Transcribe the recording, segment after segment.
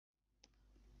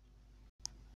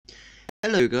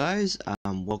Hello guys,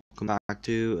 welcome back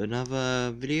to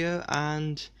another video,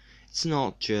 and it's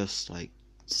not just like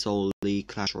solely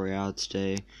Clash Royale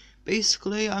today.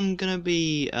 Basically, I'm gonna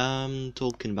be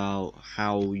talking about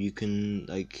how you can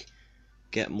like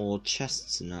get more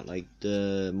chests and that, like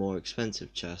the more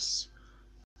expensive chests.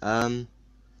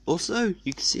 Also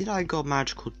you can see that I got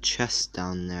magical chest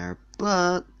down there,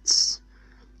 but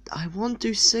I want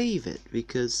to save it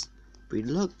because if we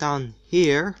look down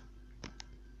here.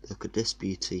 Look at this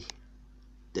beauty.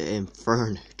 The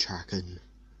Inferno Dragon.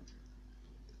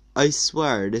 I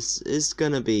swear, this is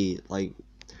gonna be like...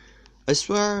 I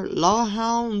swear, Lava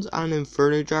Hound and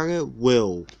Inferno Dragon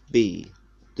will be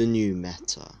the new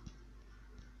meta.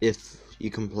 If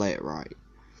you can play it right.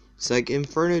 It's like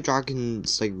Inferno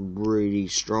Dragon's like really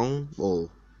strong. Well,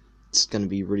 it's gonna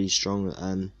be really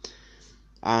strong.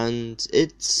 And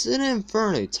it's an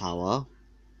Inferno Tower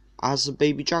as a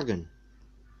baby dragon.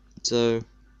 So...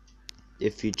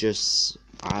 if you just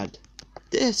add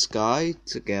this guy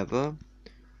together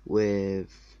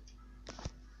with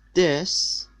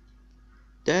this,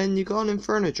 then you got an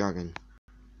Inferno Dragon.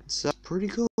 So that's pretty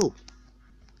cool.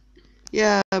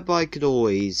 Yeah, but I could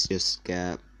always just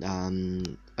get,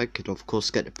 I could of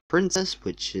course get the Princess,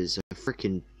 which is a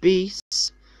freaking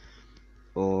beast.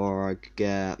 Or I could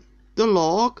get the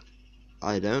Log.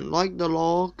 I don't like the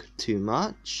Log too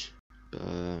much,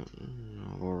 but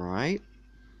alright.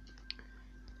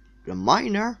 The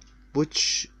Miner,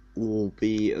 which will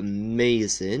be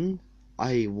amazing.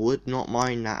 I would not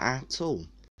mind that at all.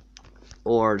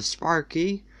 Or the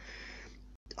Sparky.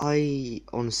 I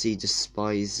honestly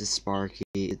despise the Sparky.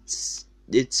 It's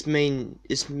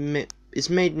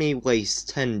made me waste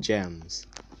 10 gems.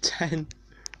 10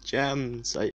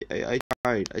 gems. I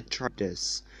tried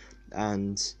this,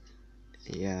 and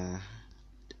yeah,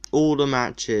 all the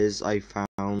matches I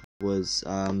found was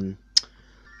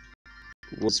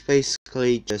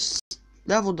basically just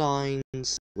level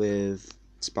 9s with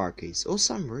Sparkies.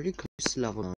 Also, I'm really close to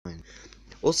level 9.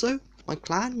 Also, my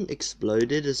clan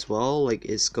exploded as well. Like,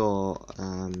 it's got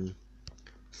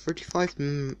 35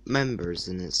 members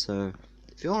in it. So,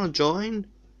 if you want to join,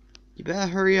 you better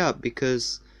hurry up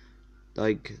because,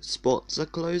 like, spots are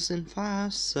closing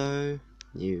fast. So,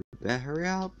 you better hurry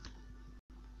up.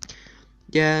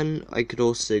 Again, I could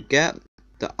also get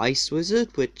the Ice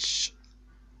Wizard, which...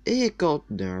 it got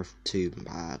nerfed too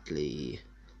badly.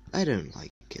 I don't like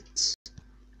it.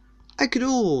 I could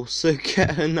also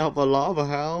get another Lava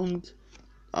Hound.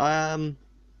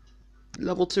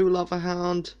 Level 2 Lava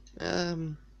Hound.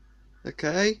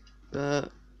 Okay.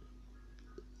 But...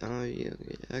 oh yeah,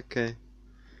 okay.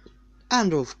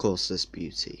 And of course this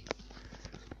beauty.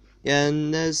 Yeah,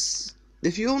 and there's...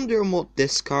 if you're wondering what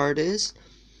this card is,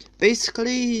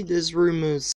 basically there's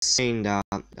rumors saying that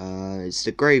it's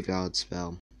the Graveyard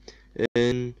spell.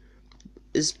 And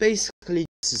it's basically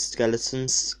just a skeleton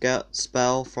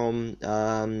spell from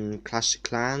Clash of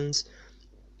Clans.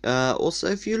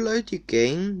 Also, if you load your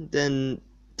game, then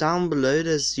down below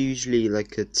there's usually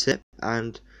like a tip,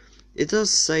 and it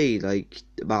does say like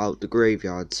about the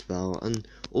Graveyard spell. And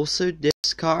also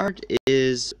this card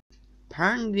is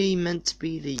apparently meant to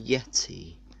be the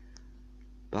Yeti,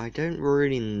 but I don't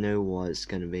really know what it's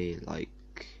gonna be like.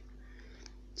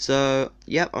 So,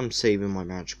 yep, I'm saving my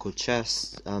magical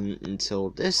chest until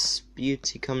this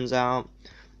beauty comes out.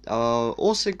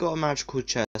 Also got a magical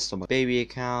chest on my baby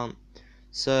account.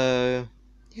 So,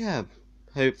 yeah,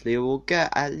 hopefully we'll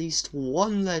get at least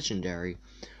one legendary.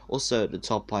 Also, at the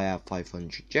top I have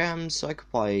 500 gems, so I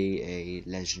could buy a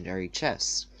legendary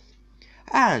chest.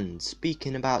 And,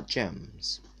 speaking about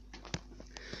gems.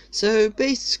 So,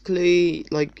 basically,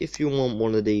 like, if you want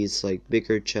one of these, like,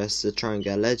 bigger chests to try and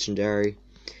get a legendary,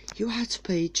 you had to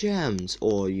pay gems,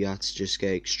 or you had to just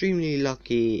get extremely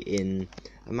lucky in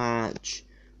a match.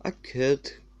 I could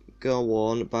go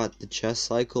on about the chest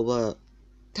cycle, but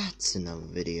that's another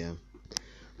video.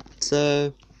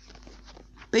 So,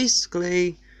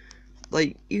 basically,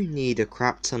 like, you need a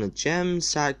crap ton of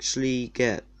gems to actually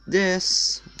get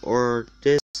this, or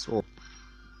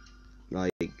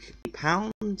like,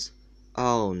 £8?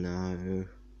 Oh no.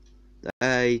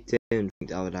 I didn't think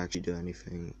that would actually do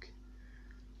anything.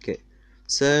 Okay,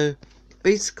 so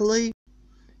basically,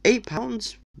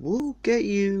 £8 will get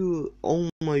you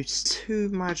almost 2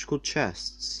 magical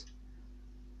chests.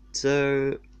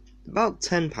 So about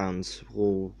 £10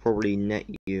 will probably net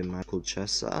you a magical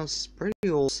chest. That's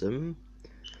pretty awesome.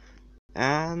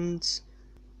 And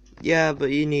yeah,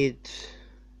 but you need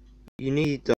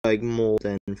like more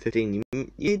than 15.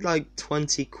 You need like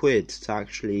 20 quid to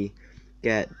actually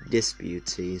get this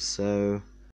beauty. So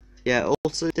yeah,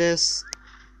 also this.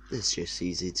 it's just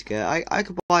easy to get. I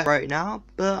could buy it right now,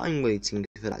 but I'm waiting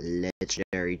for that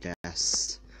legendary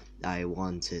test I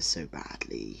wanted so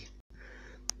badly.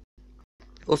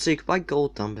 Also, you can buy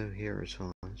gold Dumbo here as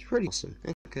well. It's pretty awesome.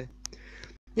 Okay.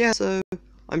 Yeah, so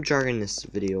I'm dragging this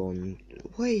video on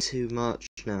way too much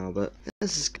now, but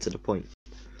let's just get to the point.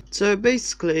 So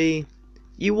basically,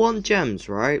 you want gems,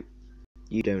 right?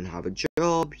 You don't have a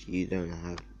job, you don't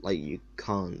have, you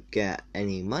can't get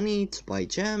any money to buy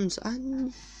gems,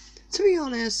 and to be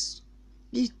honest,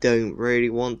 you don't really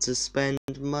want to spend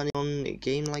money on a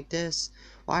game like this.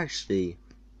 Well, actually,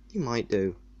 you might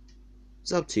do.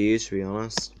 It's up to you, to be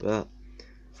honest, but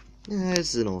yeah,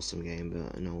 it's an awesome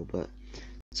game, but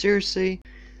seriously,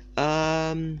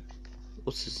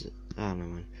 what's this? I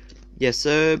don't know. Yeah,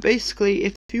 so basically,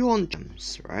 if you want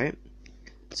gems, right?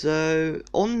 So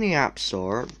on the App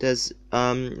Store, there's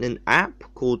an app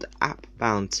called App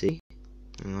Bounty.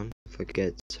 Hang on, if I could get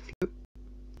it to flip.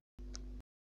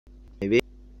 Maybe.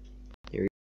 Here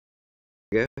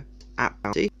we go. App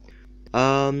Bounty.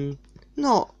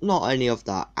 Not any of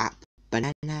that App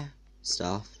Banana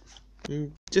stuff.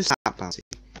 Just App Bounty.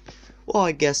 Well,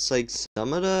 I guess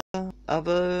some of the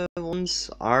other ones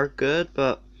are good,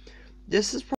 but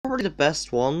this is probably the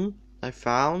best one I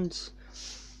found.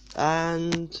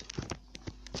 And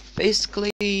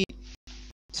basically,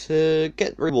 to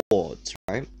get rewards,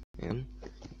 right? Yeah.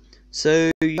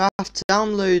 So you have to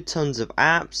download tons of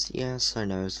apps. Yes, I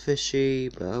know it's fishy,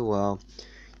 but oh well.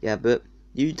 Yeah, but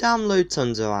you download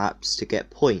tons of apps to get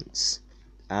points,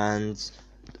 and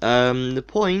the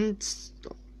points,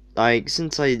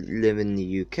 since I live in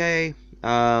the UK,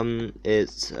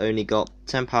 it's only got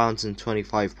 £10 and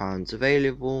 £25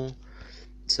 available.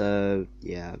 So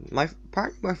yeah,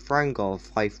 apparently my friend got a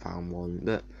 £5 one,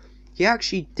 but he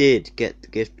actually did get the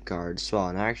gift card as well,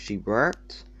 and it actually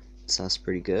worked. So that's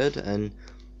pretty good. And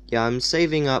yeah, I'm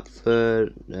saving up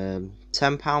for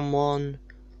 £10 one.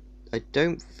 I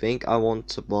don't think I want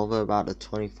to bother about the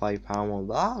 £25 one,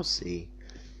 but I'll see.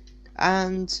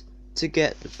 And to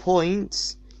get the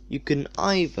points, you can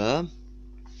either,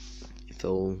 if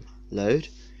it'll load,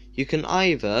 you can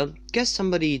either get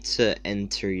somebody to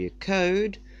enter your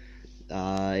code.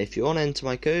 If you want to enter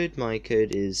my code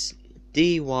is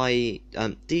dwmimlim.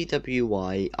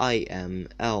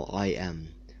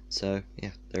 So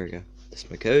yeah, there we go. That's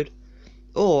my code.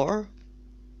 Or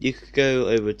you could go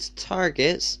over to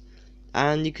Targets,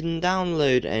 and you can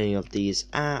download any of these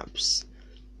apps.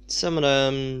 Some of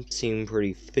them seem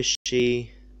pretty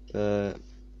fishy, but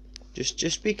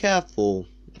just be careful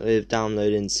with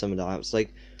downloading some of the apps.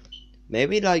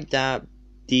 Maybe that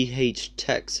DH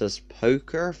Texas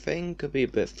poker thing could be a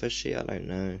bit fishy, I don't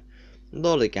know. A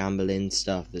lot of gambling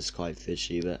stuff is quite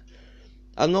fishy, but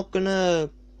I'm not gonna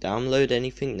download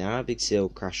anything now because it'll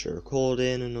crash the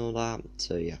recording and all that,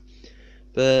 so yeah.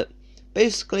 But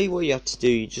basically what you have to do,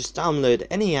 you just download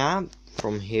any app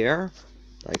from here.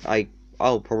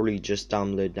 I'll probably just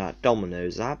download that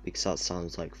Domino's app because that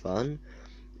sounds like fun.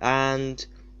 And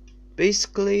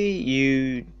basically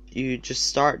you just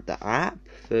start the app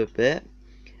for a bit,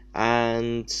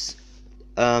 and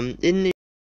in the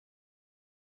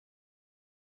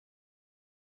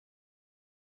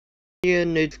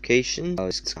notification,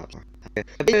 you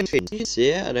see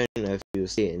it. I don't know if you'll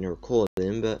see it in the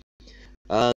recording, but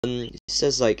it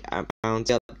says app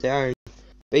bounty up there, and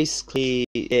basically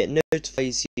it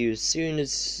notifies you as soon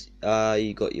as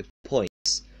you got your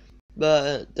points.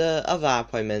 But the other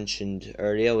app I mentioned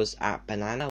earlier was App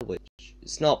Banana, which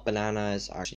it's not banana, it's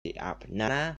actually App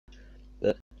Nana.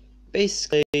 But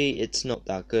basically, it's not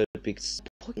that good because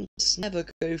points never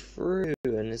go through,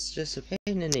 and it's just a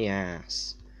pain in the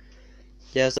ass.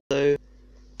 Yeah, so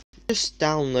just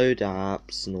download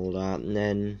apps and all that, and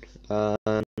then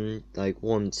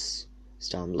once it's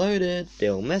downloaded,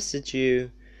 they'll message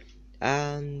you,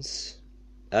 and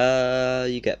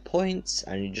you get points,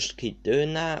 and you just keep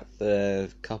doing that for a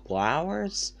couple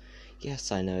hours. Yes,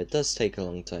 I know, it does take a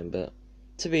long time, but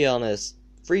to be honest,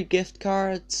 free gift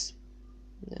cards,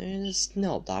 it's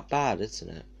not that bad, isn't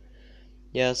it?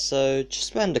 Yeah, so just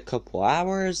spend a couple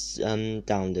hours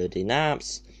downloading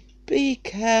apps. Be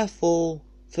careful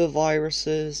for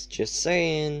viruses, just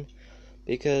saying,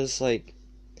 because you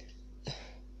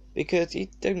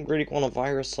don't really want a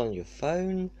virus on your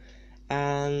phone.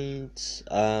 And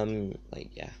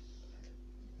yeah,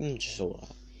 just all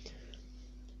that.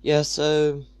 Yeah,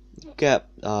 so get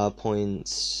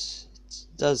points. It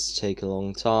does take a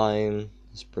long time.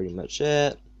 That's pretty much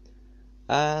it.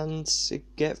 And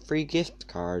get free gift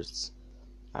cards.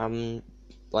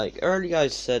 Earlier I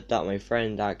said that my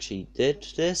friend actually did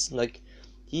this.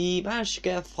 He managed to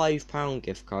get a £5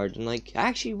 gift card, and it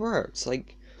actually works.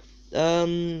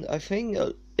 I think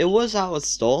it was out of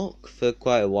stock for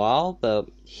quite a while, but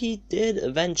he did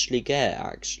eventually get it,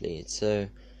 actually, so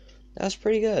that's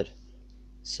pretty good.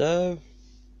 So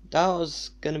that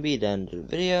was gonna be the end of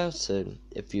the video. So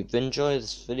if you've enjoyed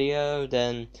this video,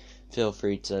 then feel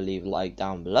free to leave a like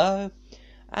down below.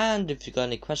 And if you've got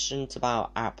any questions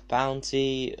about App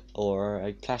Bounty or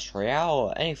a Clash Royale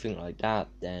or anything like that,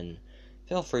 then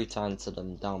feel free to answer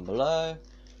them down below.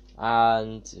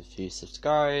 And if you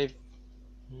subscribe,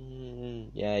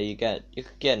 yeah, you could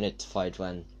get notified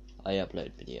when I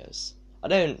upload videos. I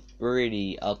don't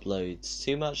really upload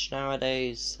too much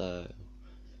nowadays, so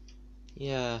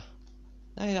yeah.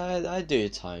 I do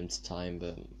time to time,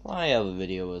 but my other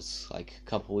video was like a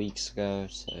couple weeks ago,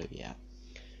 so yeah.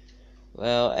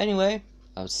 Well, anyway,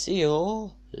 I'll see you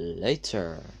all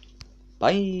later.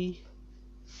 Bye.